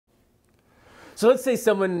So let's say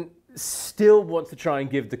someone still wants to try and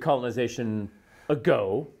give the colonization a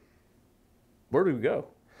go. Where do we go?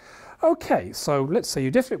 Okay, so let's say you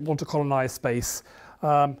definitely want to colonize space.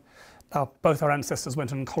 Now, both our ancestors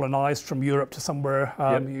went and colonized from Europe to somewhere,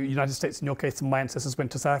 United States in your case, and my ancestors went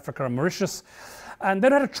to South Africa and Mauritius. And they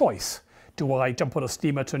had a choice. Do I jump on a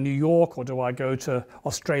steamer to New York, or do I go to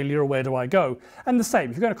Australia, or where do I go? And the same,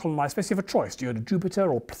 if you're going to colonize space, you have a choice. Do you go to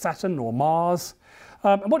Jupiter, or Saturn, or Mars?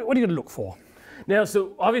 And what are you going to look for? Now,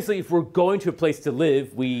 so obviously, if we're going to a place to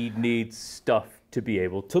live, we need stuff to be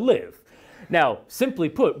able to live. Now, simply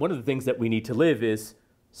put, one of the things that we need to live is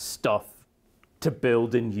stuff to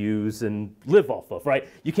build and use and live off of, right?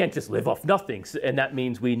 You can't just live off nothing, and that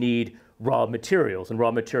means we need raw materials, and raw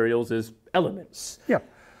materials is elements. Yeah.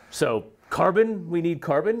 So carbon, we need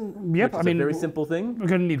carbon. Yep, which is a very simple thing. We're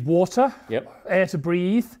going to need water, yep, air to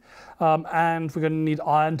breathe, and we're going to need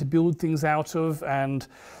iron to build things out of, and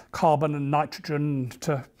carbon and nitrogen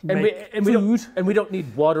to make food. We don't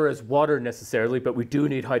need water as water necessarily, but we do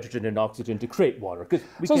need hydrogen and oxygen to create water.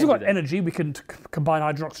 So as we've got energy, we can combine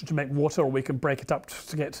hydrogen and oxygen to make water, or we can break it up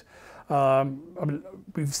to get. I mean,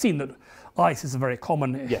 we've seen that ice is a very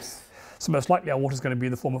common. Yes. So most likely our water is going to be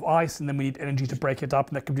in the form of ice, and then we need energy to break it up,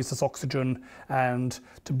 and that can produce us oxygen and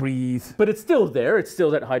to breathe. But it's still there. It's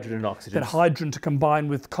still that hydrogen and oxygen. Then hydrogen to combine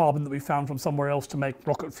with carbon that we found from somewhere else to make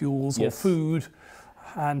rocket fuels or food.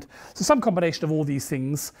 And so some combination of all these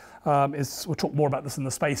things we'll talk more about this in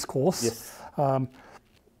the space course. Yes.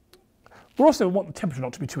 We also want the temperature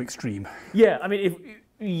not to be too extreme. Yeah, I mean,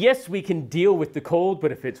 yes, we can deal with the cold,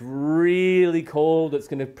 but if it's really cold, it's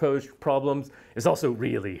going to pose problems. It's also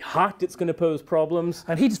really hot, it's going to pose problems.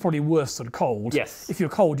 And heat is probably worse than cold. Yes. If you're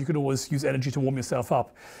cold, you can always use energy to warm yourself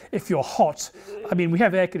up. If you're hot, I mean, we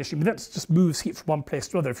have air conditioning, but that just moves heat from one place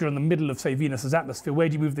to another. If you're in the middle of, say, Venus's atmosphere, where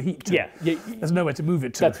do you move the heat to? Yeah. There's nowhere to move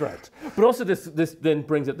it to. That's right. But also this then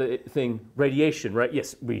brings up the thing, radiation, right?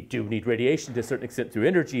 Yes, we do need radiation to a certain extent through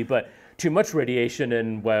energy, but too much radiation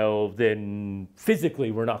and, well, then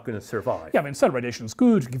physically we're not going to survive. Yeah, I mean, solar radiation is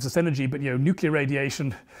good, it gives us energy, but, nuclear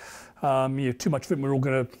radiation, too much of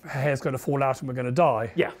it, hair's going to fall out and we're going to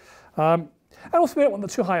die. Yeah. And also we don't want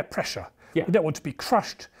too high a pressure. Yeah. We don't want to be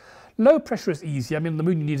crushed. Low pressure is easy. I mean, on the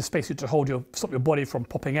moon you need a spacesuit to stop your body from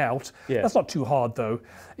popping out. Yeah. That's not too hard, though.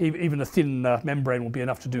 Even a thin membrane will be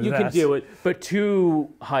enough to do that. You can do it, but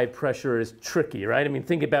too high pressure is tricky, right? I mean,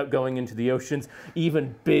 think about going into the oceans.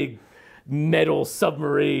 Even big metal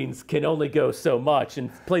submarines can only go so much,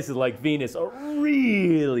 and places like Venus are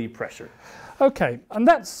really pressured. Okay, and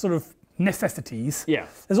that's sort of necessities. Yeah.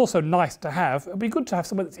 It's also nice to have. It'd be good to have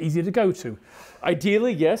somewhere that's easier to go to.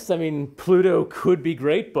 Ideally, yes. I mean, Pluto could be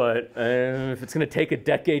great, but if it's going to take a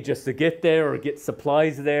decade just to get there or get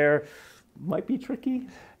supplies there, might be tricky.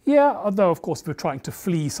 Yeah, although, of course, if we're trying to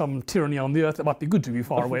flee some tyranny on the Earth, it might be good to be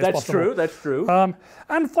far away as possible. That's true.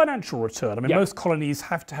 And financial return. I mean, most colonies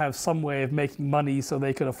have to have some way of making money so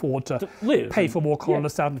they can afford to live. Pay for more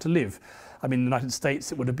colonists out and to live. I mean, in the United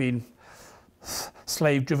States, it would have been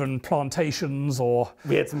slave-driven plantations, or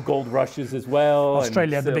we had some gold rushes as well.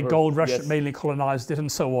 Australia had the big gold rush that mainly colonized it,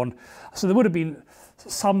 and so on. So there would have been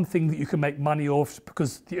something that you can make money off,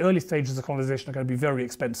 because the early stages of colonization are going to be very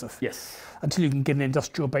expensive. Yes. Until you can get an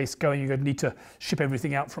industrial base going, you're going to need to ship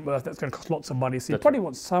everything out from Earth. That's going to cost lots of money. So you probably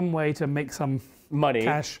want some way to make some money,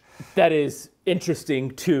 cash. That is interesting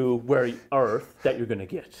to where Earth that you're going to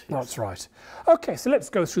get. Yes. That's right. Okay, so let's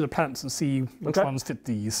go through the planets and see which ones fit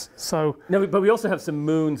these. So, no, but we also have some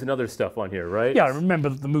moons and other stuff on here, right? Yeah, remember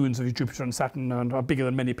that the moons of Jupiter and Saturn are bigger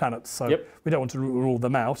than many planets, so we don't want to rule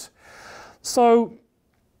them out. So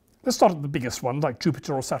let's start at the biggest one, like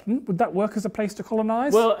Jupiter or Saturn. Would that work as a place to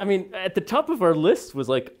colonize? Well, I mean, at the top of our list was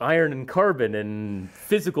like iron and carbon and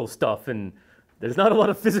physical stuff, and there's not a lot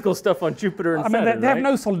of physical stuff on Jupiter and Saturn, they have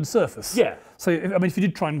no solid surface. Yeah. So, if you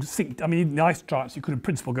did try and sink, even the ice giants, you could in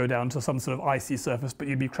principle go down to some sort of icy surface, but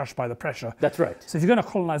you'd be crushed by the pressure. That's right. So if you're going to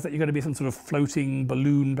colonize that, you're going to be some sort of floating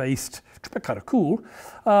balloon-based, which would be kind of cool.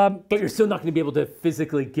 But you're still not going to be able to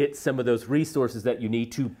physically get some of those resources that you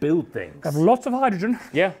need to build things. Have lots of hydrogen.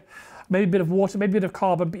 Yeah. Maybe a bit of water, maybe a bit of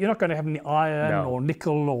carbon, but you're not going to have any iron or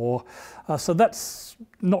nickel, or so that's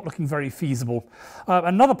not looking very feasible.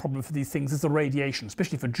 Another problem for these things is the radiation,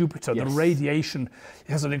 especially for Jupiter. The radiation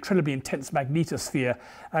has an incredibly intense magnetosphere,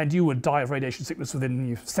 and you would die of radiation sickness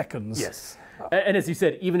within seconds. Yes. And as you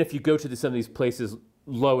said, even if you go to some of these places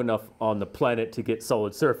low enough on the planet to get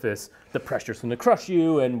solid surface, the pressure's going to crush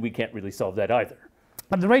you, and we can't really solve that either.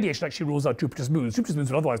 But the radiation actually rules out Jupiter's moons. Jupiter's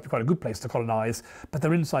moons would otherwise be quite a good place to colonize, but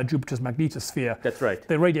they're inside Jupiter's magnetosphere. That's right.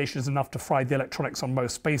 The radiation is enough to fry the electronics on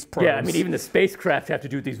most space probes. Yeah, I mean, even the spacecraft have to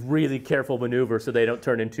do these really careful maneuvers so they don't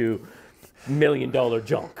turn into million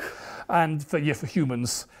junk. And for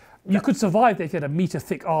humans, you could survive if you had a meter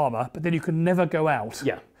thick armor, but then you could never go out.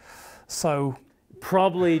 Yeah. So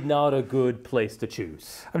probably not a good place to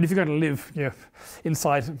choose. I mean, if you're going to live,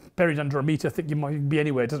 inside, buried under a meter thick, you might be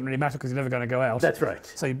anywhere. It doesn't really matter because you're never going to go out. That's right.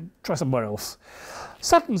 So you try somewhere else.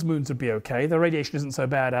 Saturn's moons would be okay. The radiation isn't so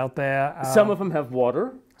bad out there. Some of them have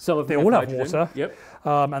water. Some of them they all have hydrogen. water. Yep.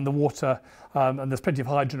 And the water, and there's plenty of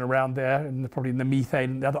hydrogen around there, and probably in the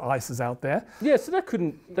methane and the other ices out there. Yeah, so that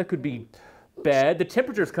could be bad. The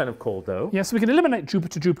temperature's kind of cold, though. Yeah, so we can eliminate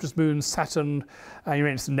Jupiter, Jupiter's moons, Saturn,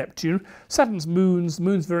 Uranus and Neptune. Saturn's moons,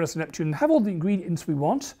 Venus and Neptune, have all the ingredients we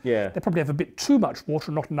want. Yeah. They probably have a bit too much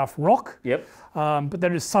water, not enough rock. Yep. But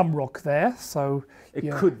there is some rock there, so... It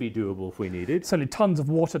could be doable if we needed. Certainly tons of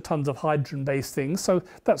water, tons of hydrogen-based things, so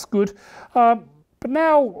that's good. But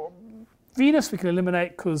now, Venus we can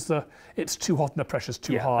eliminate because it's too hot and the pressure's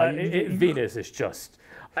too high. Venus is just...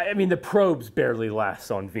 I mean, the probes barely last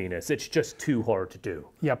on Venus. It's just too hard to do.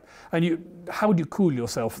 Yep. And how would you cool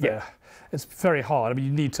yourself there? It's very hard. I mean,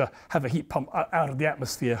 you need to have a heat pump out of the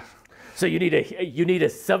atmosphere. So you need a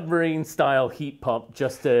submarine-style heat pump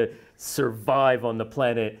just to survive on the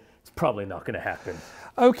planet. It's probably not going to happen.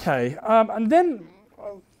 Okay. And then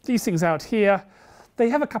these things out here, they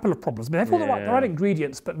have a couple of problems. I mean, they have all the right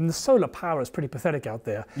ingredients, but the solar power is pretty pathetic out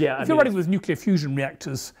there. Yeah. If you're running with nuclear fusion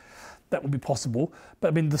reactors, that would be possible. But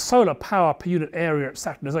I mean, the solar power per unit area at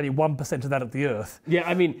Saturn is only 1% of that at the Earth. Yeah,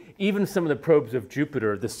 I mean, even some of the probes of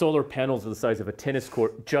Jupiter, the solar panels are the size of a tennis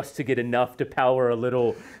court just to get enough to power a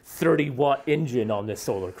little 30-watt engine on this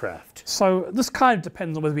solar craft. So this kind of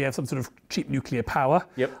depends on whether we have some sort of cheap nuclear power.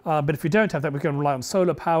 Yep. But if we don't have that, we can rely on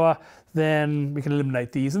solar power, then we can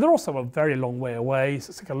eliminate these. And they're also a very long way away, so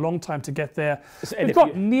it's like a long time to get there. We've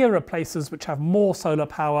got nearer places which have more solar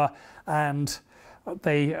power, and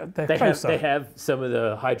they're closer. They have some of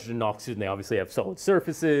the hydrogen and oxygen. They obviously have solid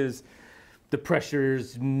surfaces. The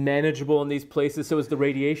pressure's manageable in these places, so is the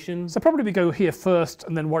radiation. So probably we go here first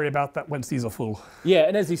and then worry about that once these are full. Yeah,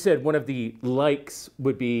 and as you said, one of the likes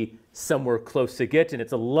would be somewhere close to get, and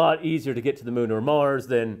it's a lot easier to get to the moon or Mars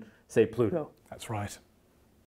than, say, Pluto. That's right.